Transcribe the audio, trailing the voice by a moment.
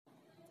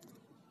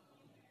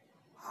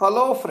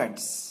Hello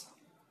friends.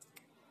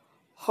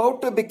 How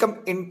to become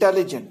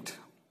intelligent?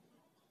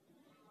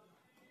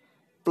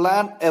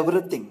 Plan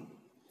everything.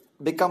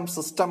 Become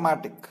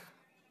systematic.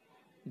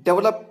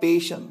 Develop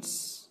patience.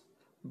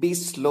 Be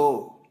slow.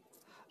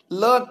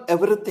 Learn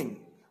everything.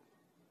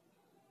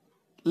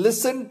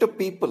 Listen to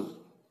people.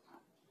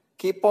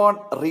 Keep on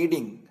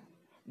reading.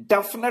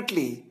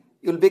 Definitely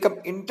you'll become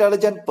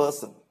intelligent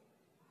person.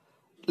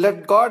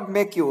 Let God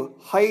make you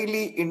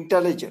highly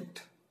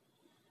intelligent.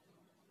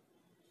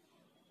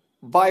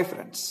 Bye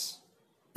friends.